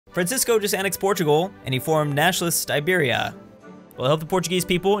Francisco just annexed Portugal, and he formed nationalist Iberia. Well, I hope the Portuguese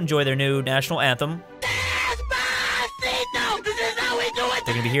people enjoy their new national anthem.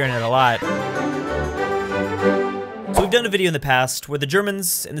 They're gonna be hearing it a lot. So we've done a video in the past where the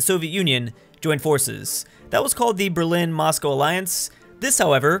Germans and the Soviet Union joined forces. That was called the Berlin-Moscow Alliance. This,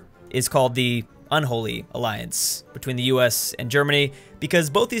 however, is called the Unholy Alliance between the US and Germany, because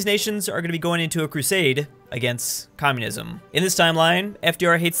both these nations are going to be going into a crusade against communism. In this timeline,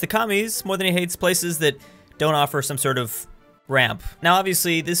 FDR hates the commies more than he hates places that don't offer some sort of ramp. Now,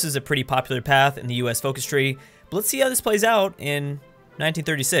 obviously, this is a pretty popular path in the US focus tree, but let's see how this plays out in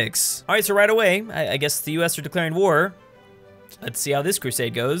 1936. All right, so right away, I guess the US are declaring war. Let's see how this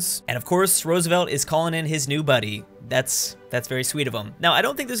crusade goes. And of course, Roosevelt is calling in his new buddy. That's very sweet of him. Now, I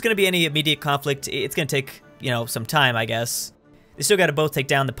don't think there's going to be any immediate conflict. It's going to take, some time, I guess. They still got to both take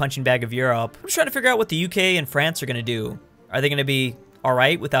down the punching bag of Europe. I'm just trying to figure out what the UK and France are going to do. Are they going to be all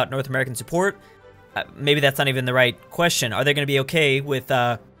right without North American support? Maybe that's not even the right question. Are they going to be okay with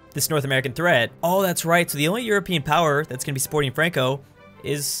this North American threat? Oh, that's right. So the only European power that's going to be supporting Franco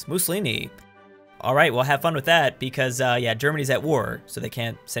is Mussolini. All right, well, have fun with that because, yeah, Germany's at war, so they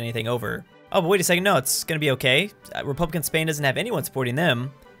can't send anything over. Oh, but wait a second. No, it's going to be okay. Republican Spain doesn't have anyone supporting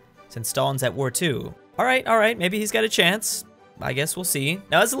them since Stalin's at war too. All right. Maybe he's got a chance. I guess we'll see.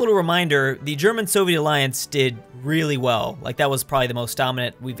 Now, as a little reminder, the German-Soviet alliance did really well. Like, that was probably the most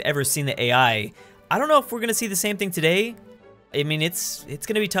dominant we've ever seen the AI. I don't know if we're going to see the same thing today. I mean, it's going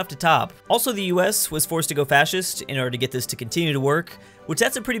to be tough to top. Also, the US was forced to go fascist in order to get this to continue to work, which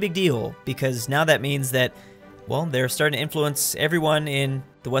that's a pretty big deal because now that means that, well, they're starting to influence everyone in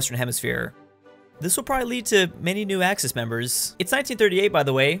the Western Hemisphere. This will probably lead to many new Axis members. It's 1938, by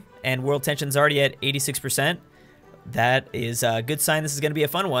the way, and world tension's already at 86%. That is a good sign this is going to be a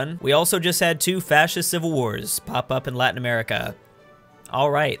fun one. We also just had 2 fascist civil wars pop up in Latin America. All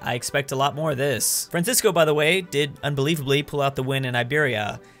right, I expect a lot more of this. Francisco, by the way, did unbelievably pull out the win in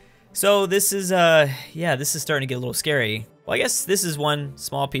Iberia. So this is, yeah, this is starting to get a little scary. Well, I guess this is one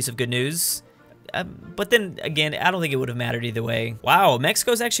small piece of good news. But then, again, I don't think it would have mattered either way. Wow,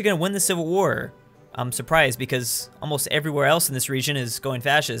 Mexico's actually going to win the Civil War. I'm surprised because almost everywhere else in this region is going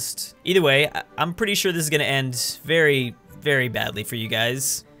fascist. Either way, I'm pretty sure this is going to end very, very badly for you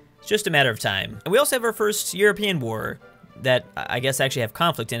guys. It's just a matter of time. And we also have our first European war that I guess actually have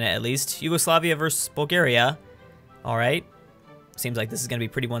conflict in it at least. Yugoslavia versus Bulgaria. All right. Seems like this is going to be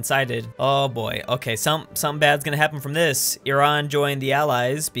pretty one-sided. Oh boy. Okay, something bad's going to happen from this. Iran joined the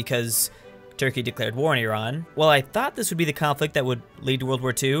Allies because Turkey declared war on Iran. Well, I thought this would be the conflict that would lead to World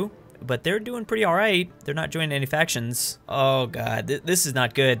War II. But they're doing pretty all right. They're not joining any factions. Oh god, this is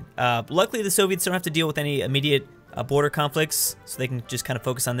not good. Luckily, the Soviets don't have to deal with any immediate border conflicts, so they can just kind of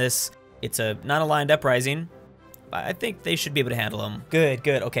focus on this. It's a non-aligned uprising. I think they should be able to handle them. Good.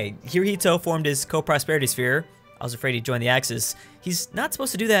 Okay, Hirohito formed his co-prosperity sphere. I was afraid he'd join the Axis. He's not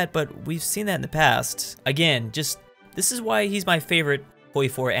supposed to do that, but we've seen that in the past. Again, this is why he's my favorite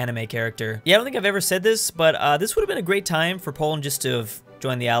HOI4 anime character. Yeah, I don't think I've ever said this, but this would have been a great time for Poland just to have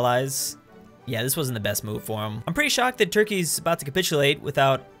joined the Allies. Yeah, this wasn't the best move for him. I'm pretty shocked that Turkey's about to capitulate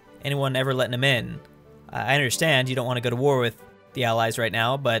without anyone ever letting him in. I understand you don't want to go to war with the Allies right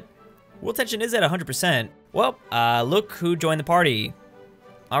now, but world tension is at 100%. Well, look who joined the party.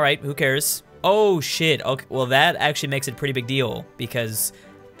 All right, who cares? Oh, shit. Okay, well, that actually makes it a pretty big deal because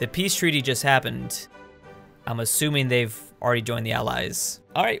the peace treaty just happened. I'm assuming they've already joined the Allies.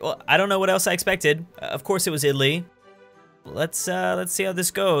 All right, well, I don't know what else I expected. Of course, it was Italy. Let's see how this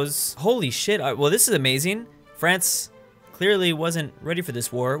goes. Holy shit. Well, this is amazing. France clearly wasn't ready for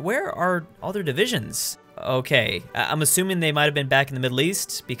this war. Where are all their divisions? Okay, I'm assuming they might have been back in the Middle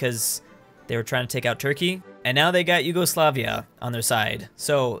East because they were trying to take out Turkey. And now they got Yugoslavia on their side.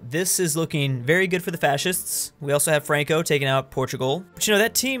 So this is looking very good for the fascists. We also have Franco taking out Portugal. But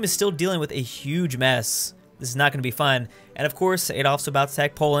that team is still dealing with a huge mess. This is not going to be fun. And of course, Adolf's about to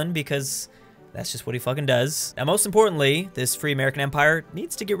attack Poland because that's just what he fucking does. Now, most importantly, this free American empire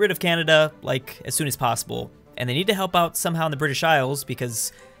needs to get rid of Canada, like, as soon as possible. And they need to help out somehow in the British Isles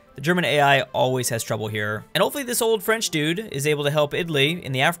because the German AI always has trouble here. And hopefully this old French dude is able to help Italy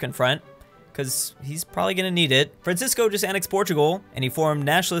in the African front because he's probably going to need it. Francisco just annexed Portugal and he formed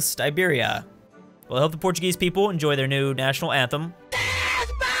nationalist Iberia. Well, I hope the Portuguese people enjoy their new national anthem.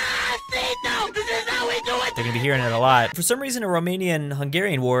 They're going to be hearing it a lot. For some reason, a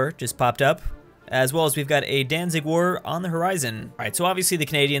Romanian-Hungarian war just popped up, as well as we've got a Danzig war on the horizon. All right, so obviously the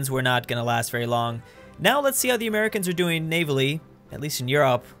Canadians were not going to last very long. Now let's see how the Americans are doing navally, at least in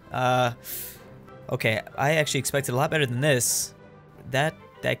Europe. Okay, I actually expected a lot better than this. That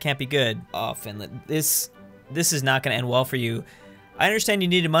can't be good. Oh, Finland, this is not going to end well for you. I understand you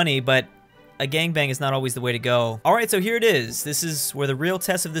needed money, but a gangbang is not always the way to go. All right, so here it is. This is where the real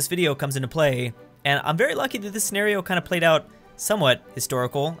test of this video comes into play. And I'm very lucky that this scenario kind of played out somewhat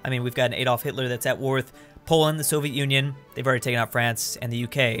historical. I mean, we've got an Adolf Hitler that's at war with Poland, the Soviet Union. They've already taken out France and the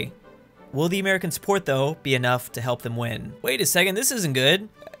UK. Will the American support, though, be enough to help them win? Wait a second, this isn't good.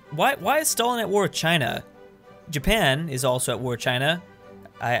 Why is Stalin at war with China? Japan is also at war with China.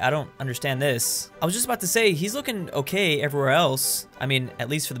 I don't understand this. I was just about to say, he's looking okay everywhere else. I mean, at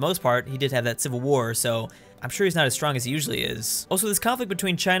least for the most part, he did have that civil war, so I'm sure he's not as strong as he usually is. Also, this conflict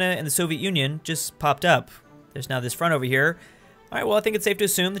between China and the Soviet Union just popped up. There's now this front over here. All right, well, I think it's safe to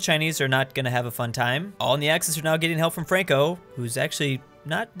assume the Chinese are not gonna have a fun time. All in the Axis are now getting help from Franco, who's actually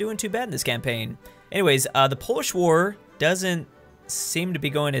not doing too bad in this campaign. Anyways, the Polish War doesn't seem to be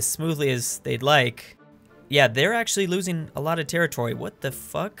going as smoothly as they'd like. Yeah, they're actually losing a lot of territory. What the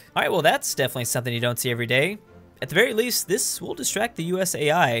fuck? All right, well, that's definitely something you don't see every day. At the very least, this will distract the US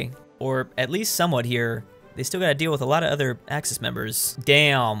AI, or at least somewhat here. They still gotta deal with a lot of other Axis members.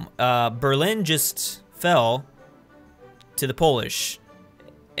 Damn, Berlin just fell to the Polish.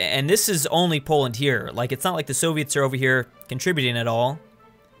 And this is only Poland here. Like, it's not like the Soviets are over here contributing at all.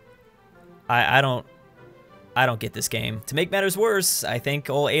 I don't get this game. To make matters worse, I think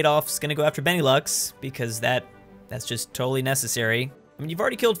old Adolf's gonna go after Benelux because that's just totally necessary. I mean, you've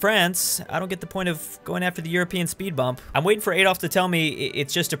already killed France. I don't get the point of going after the European speed bump. I'm waiting for Adolf to tell me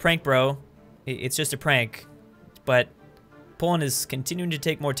it's just a prank, bro. It's just a prank. But Poland is continuing to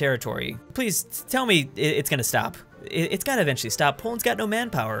take more territory. Please tell me it's gonna stop. It's gotta eventually stop. Poland's got no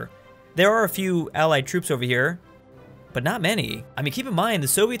manpower. There are a few allied troops over here, but not many. I mean, keep in mind, the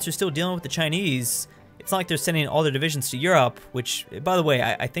Soviets are still dealing with the Chinese. It's not like they're sending all their divisions to Europe, which, by the way,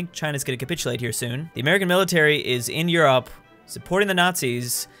 I think China's gonna capitulate here soon. The American military is in Europe, supporting the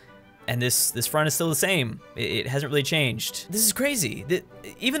Nazis, and this front is still the same. It hasn't really changed. This is crazy.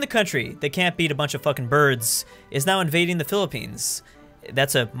 Even the country that can't beat a bunch of fucking birds is now invading the Philippines.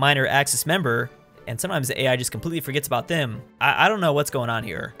 That's a minor Axis member, and sometimes the AI just completely forgets about them. I don't know what's going on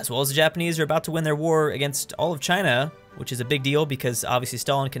here. As well as the Japanese are about to win their war against all of China, which is a big deal because obviously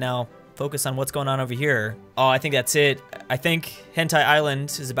Stalin can now focus on what's going on over here. Oh, I think that's it. I think Hentai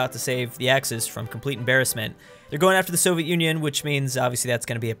Island is about to save the Axis from complete embarrassment. They're going after the Soviet Union, which means obviously that's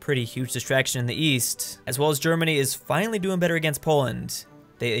going to be a pretty huge distraction in the east, as well as Germany is finally doing better against Poland.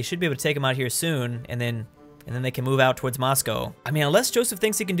 They should be able to take them out here soon, and then they can move out towards Moscow. I mean, unless Joseph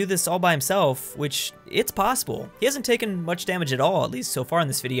thinks he can do this all by himself, which it's possible. He hasn't taken much damage at all, at least so far in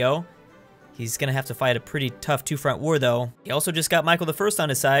this video. He's gonna have to fight a pretty tough two-front war, though. He also just got Michael I on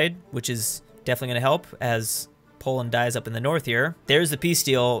his side, which is definitely gonna help as Poland dies up in the north here. There's the peace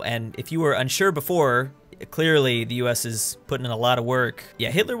deal, and if you were unsure before, clearly the US is putting in a lot of work. Yeah,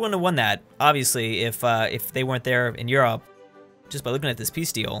 Hitler wouldn't have won that, obviously, if they weren't there in Europe, just by looking at this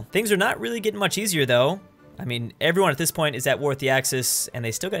peace deal. Things are not really getting much easier, though. I mean, everyone at this point is at war with the Axis, and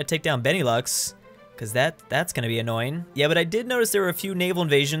they still gotta take down Benelux, because that's gonna be annoying. Yeah, but I did notice there were a few naval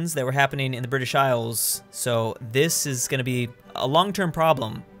invasions that were happening in the British Isles, so this is gonna be a long-term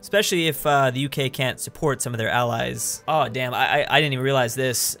problem, especially if the UK can't support some of their allies. Oh, damn, I didn't even realize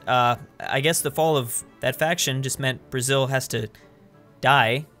this. I guess the fall of that faction just meant Brazil has to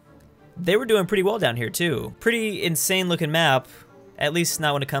die. They were doing pretty well down here, too. Pretty insane-looking map, at least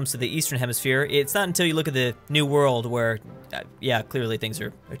not when it comes to the Eastern Hemisphere. It's not until you look at the New World where, yeah, clearly things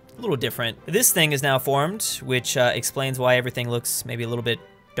are a little different. This thing is now formed, which explains why everything looks maybe a little bit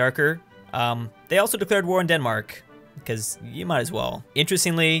darker. They also declared war on Denmark, because you might as well.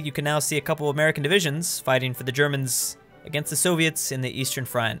 Interestingly, you can now see a couple of American divisions fighting for the Germans against the Soviets in the Eastern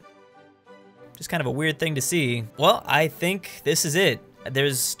Front. Just kind of a weird thing to see. Well, I think this is it.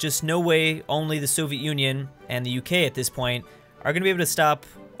 There's just no way only the Soviet Union and the UK at this point are going to be able to stop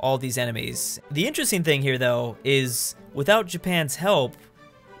all these enemies. The interesting thing here, though, is without Japan's help,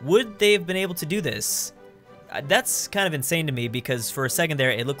 would they have been able to do this? That's kind of insane to me because for a second there,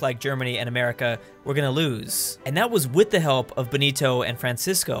 it looked like Germany and America were going to lose. And that was with the help of Benito and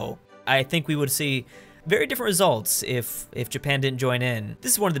Francisco. I think we would see very different results if Japan didn't join in.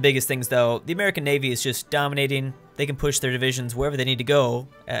 This is one of the biggest things, though. The American Navy is just dominating. They can push their divisions wherever they need to go.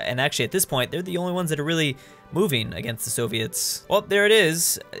 And actually, at this point, they're the only ones that are really moving against the Soviets. Well, there it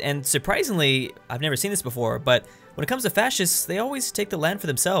is. And surprisingly, I've never seen this before, but when it comes to fascists, they always take the land for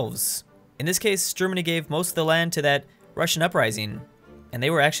themselves. In this case, Germany gave most of the land to that Russian uprising, and they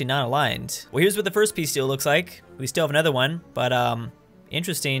were actually not aligned. Well, here's what the first peace deal looks like. We still have another one, but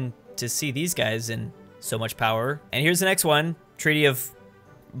interesting to see these guys in so much power. And here's the next one, Treaty of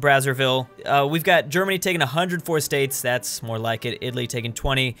Brazzaville. We've got Germany taking 104 states. That's more like it. Italy taking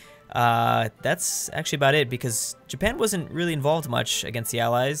 20. That's actually about it because Japan wasn't really involved much against the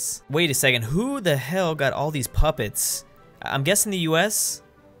Allies. Wait a second, who the hell got all these puppets? I'm guessing the US?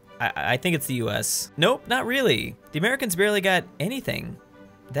 I think it's the US. Nope, not really. The Americans barely got anything.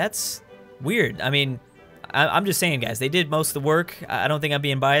 That's weird. I mean, I'm just saying, guys, they did most of the work. I don't think I'm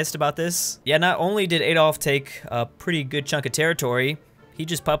being biased about this. Yeah, not only did Adolf take a pretty good chunk of territory, he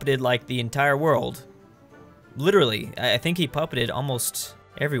just puppeted like the entire world. Literally, I think he puppeted almost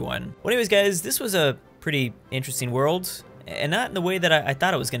everyone. Well, anyways, guys, this was a pretty interesting world, and not in the way that I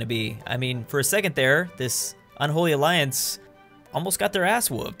thought it was gonna be. I mean, for a second there, this Unholy Alliance almost got their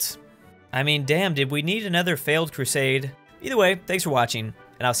ass whooped. I mean, damn, did we need another failed crusade? Either way, thanks for watching,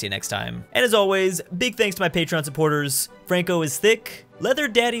 and I'll see you next time. And as always, big thanks to my Patreon supporters: Franco is Thick, Leather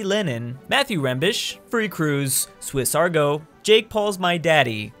Daddy Lennon, Matthew Rembish, Free Cruise, Swiss Argo, Jake Paul's My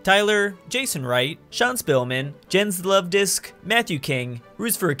Daddy, Tyler, Jason Wright, Sean Spillman, Jen's the Love Disc, Matthew King,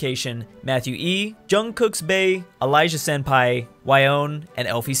 Roosfurication, Matthew E, Jungkook's Bay, Elijah Senpai, Wyone, and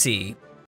Elfie C.